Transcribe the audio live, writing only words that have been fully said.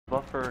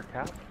buffer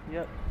cap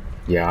yet?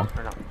 Yeah.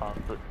 Or not buff,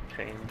 but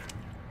change.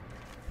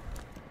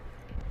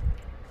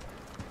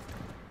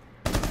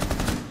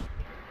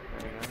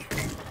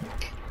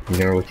 You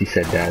remember what you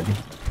said, Dad?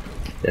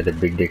 Yeah, the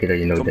big dick or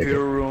you know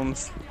computer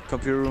rooms.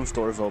 Computer room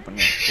stores open.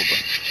 Yeah,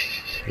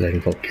 let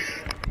him focus.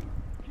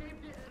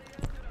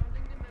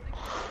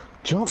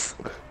 Jump.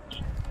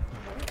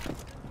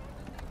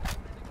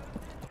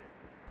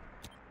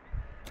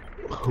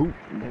 Oh,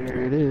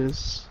 there it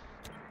is.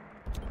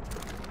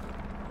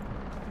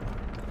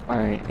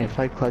 Alright, if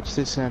I clutch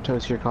this,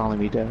 Santos, you're calling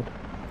me dead.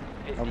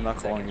 I'm not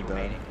calling you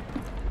dead.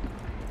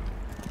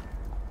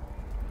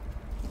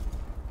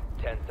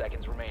 10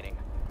 seconds remaining.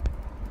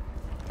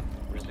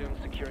 Resume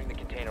securing the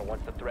container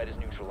once the threat is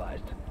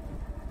neutralized.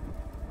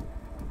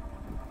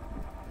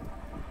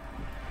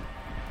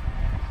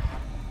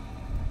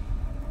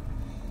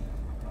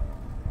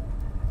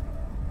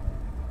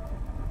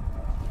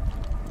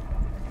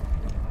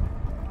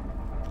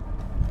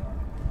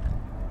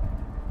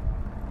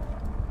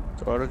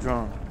 Throw out a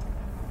drone.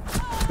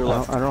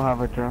 I don't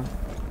have a drone.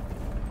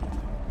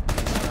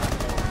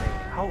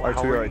 How Alright,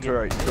 to your right, to your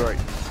right, to your right.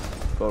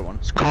 Go to one.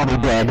 Just call me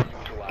dead.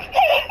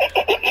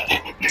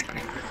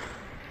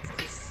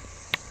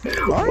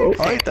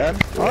 Alright,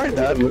 Dad. Alright,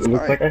 Dad. Looks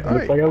like I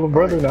have a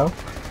brother now.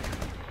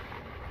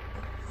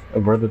 A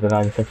brother that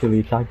I'm sexually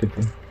attracted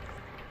to.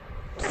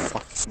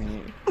 Fuck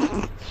me.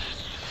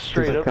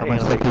 Straight up I'm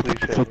anime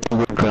cliche.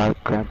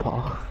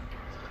 Grandpa.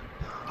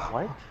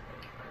 What?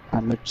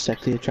 I'm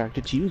sexually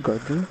attracted to you,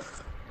 Gardner.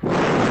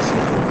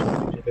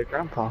 To their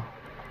grandpa.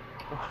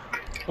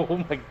 Oh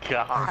my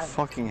god. I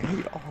fucking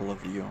hate all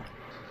of you.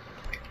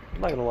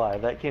 I'm not gonna lie,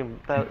 that kind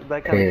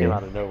of came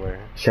out of nowhere.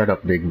 Shut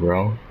up, big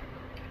bro.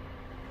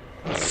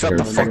 Shut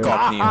the fuck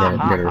up, Neil.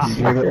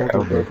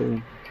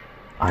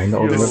 I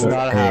know This is little,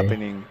 not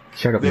happening.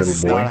 Shut up, This little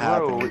is boy. not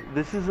Bro, happening.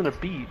 this isn't a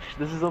beach,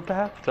 this is a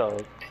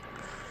bathtub.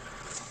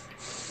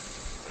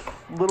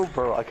 Little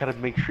bro, I gotta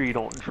make sure you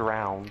don't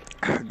drown.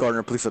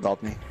 Gardner, please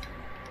adopt me.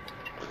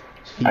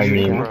 I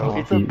mean, Bro,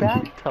 it's a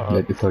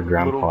bathtub. It's a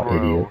grandpa, Little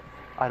bro, idiot.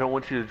 I don't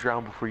want you to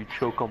drown before you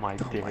choke on my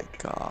Oh dick. my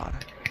god.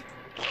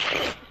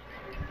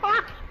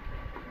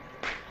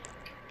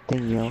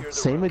 Dang, yo.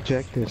 Same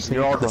objective, same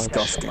You're all clutch.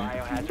 disgusting.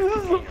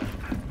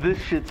 This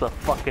shit's a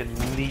fucking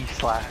knee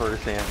slapper,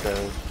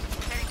 Santos.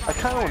 I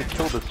kinda wanna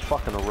kill this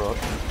fucking rook.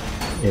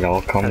 It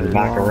all comes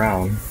back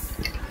around.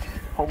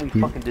 Homie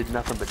fucking did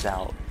nothing but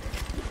doubt.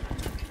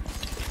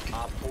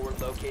 Op 4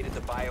 located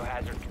the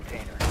biohazard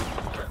container.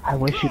 I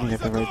was shooting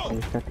at the right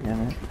place, god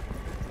damn it.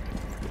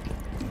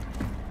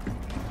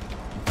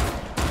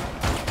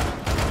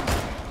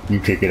 You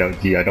take it out,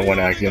 G. I don't want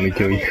to accidentally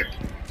kill you.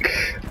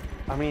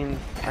 I mean,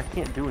 I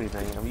can't do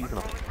anything. I'm using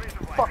a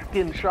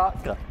fucking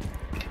shotgun.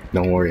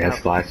 Don't worry, it has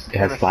Yeah, flash. It and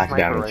has a flash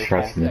sniper damage. rifle.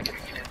 Trust me.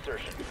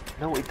 Insertion.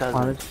 No, it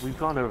doesn't. Honest. We've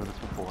gone over this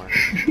before.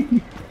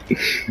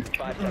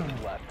 5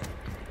 seconds left.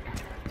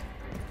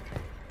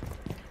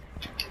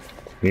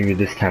 Maybe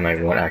this time I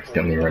won't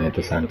accidentally run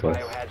into Santos.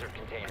 Biohazard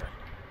container.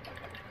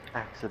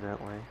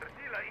 Accidentally.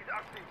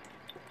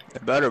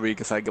 It better be,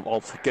 because I'll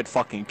get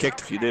fucking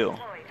kicked if you do.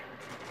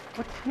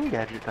 What team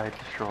gadget did I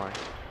destroy?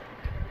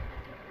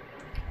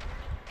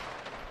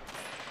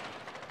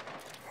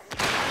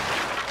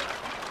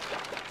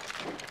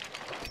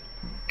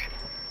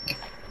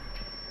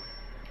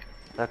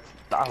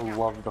 I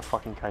love the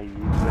fucking Caillou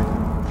thing.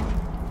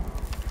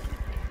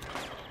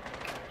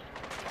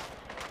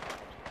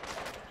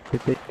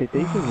 Did they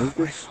remove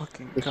My this?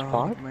 fucking the god,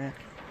 spot? man.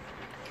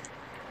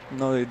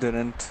 No, they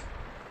didn't.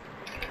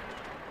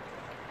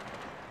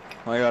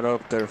 I got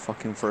up there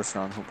fucking first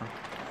round, Hooper.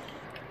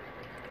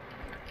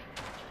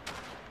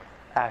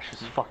 Ash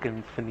is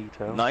fucking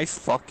finito. Nice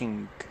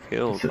fucking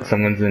kill, bro.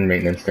 Someone's in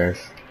maintenance stairs.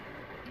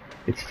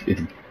 It's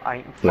I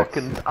ain't Flex,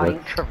 fucking, I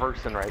ain't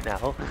traversing right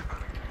now.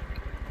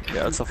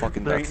 Yeah, it's a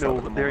fucking There death ain't threat no,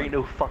 at the there ain't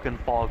moment. no fucking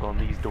fog on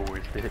these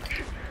doors,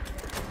 bitch.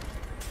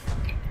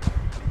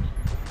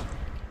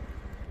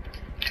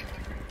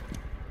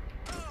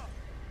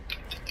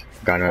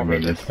 got no Although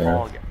maintenance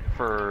there's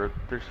stairs.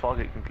 there's fog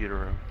at computer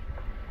room.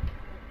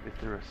 If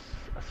there's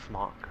a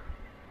smock.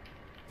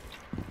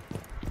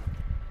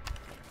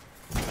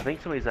 I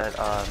think somebody's at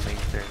main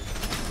stairs.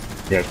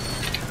 Yep.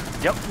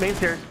 Yep, main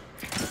stairs.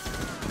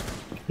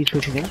 He's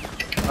pushing in.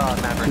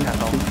 Maverick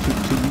has all.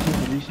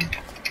 Two easy.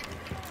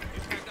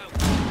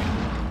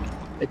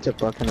 It's a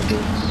buck and a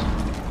blitz.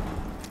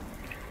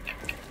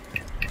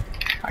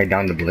 I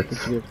downed the blitz.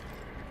 It's good.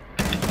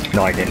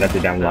 No, I didn't. That's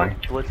a down line.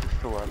 Blitz is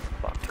still up.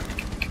 Fuck.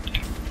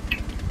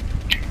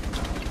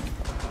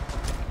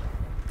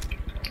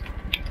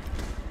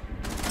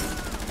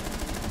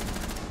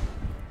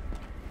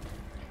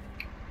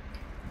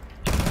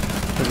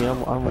 Okay,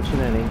 I'm watching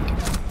that aim.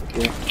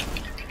 Okay.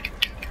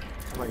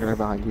 I'm like right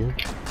behind you.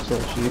 So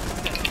she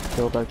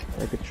killed I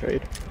could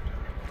trade.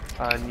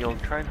 Neil,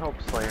 try and help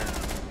Slayer.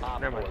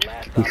 Never mind.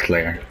 He's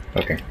Slayer.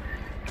 Okay.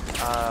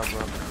 Well,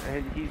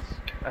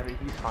 I think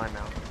he's fine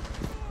now.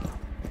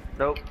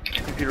 Nope,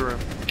 computer room.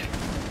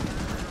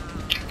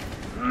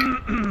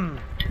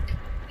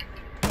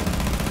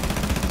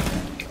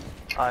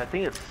 I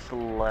think it's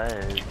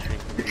sledge.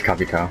 It's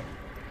copy cow.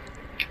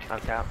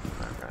 Okay. Okay.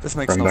 This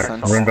makes Run no back,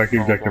 sense. run back to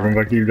the objective, run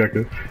back to the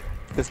objective.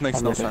 This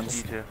makes no Okay.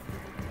 sense. You too.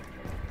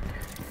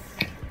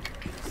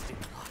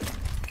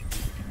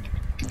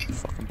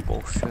 Fucking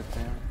bullshit,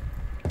 man.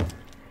 I'm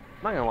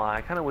not gonna lie,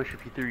 I kind of wish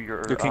if you threw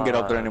your. You can't get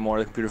up there anymore.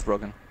 The computer's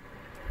broken.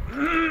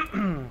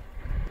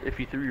 If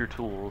you threw your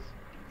tools,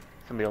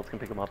 somebody else can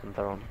pick them up and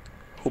throw them.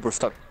 Hooper,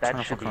 stop That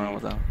trying to should fuck around be-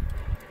 with that.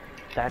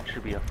 That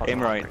should be a fucking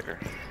Aim right. operator.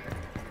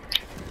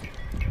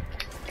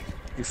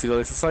 You see the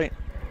laser sight?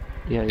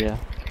 Yeah, yeah.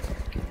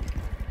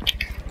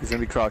 He's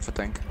gonna be crouched, I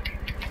think.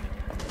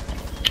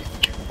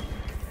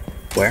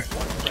 Where?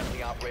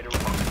 Friendly operator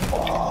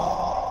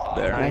remaining.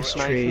 There. Nice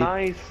Nice, trade.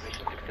 nice.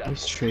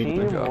 Nice trade.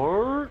 But job.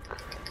 Teamwork.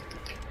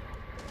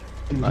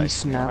 he Nice.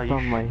 snapped Are you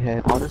on my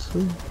head.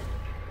 Honestly,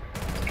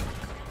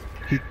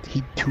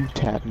 he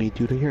two-tapped me,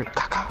 dude. I hear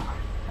caca.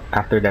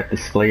 After that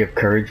display of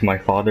courage my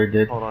father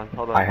did, Hold on,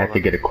 hold on. I had hold to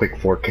on. get a quick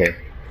 4K.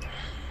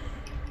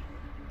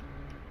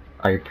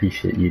 I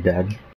appreciate you, Dad.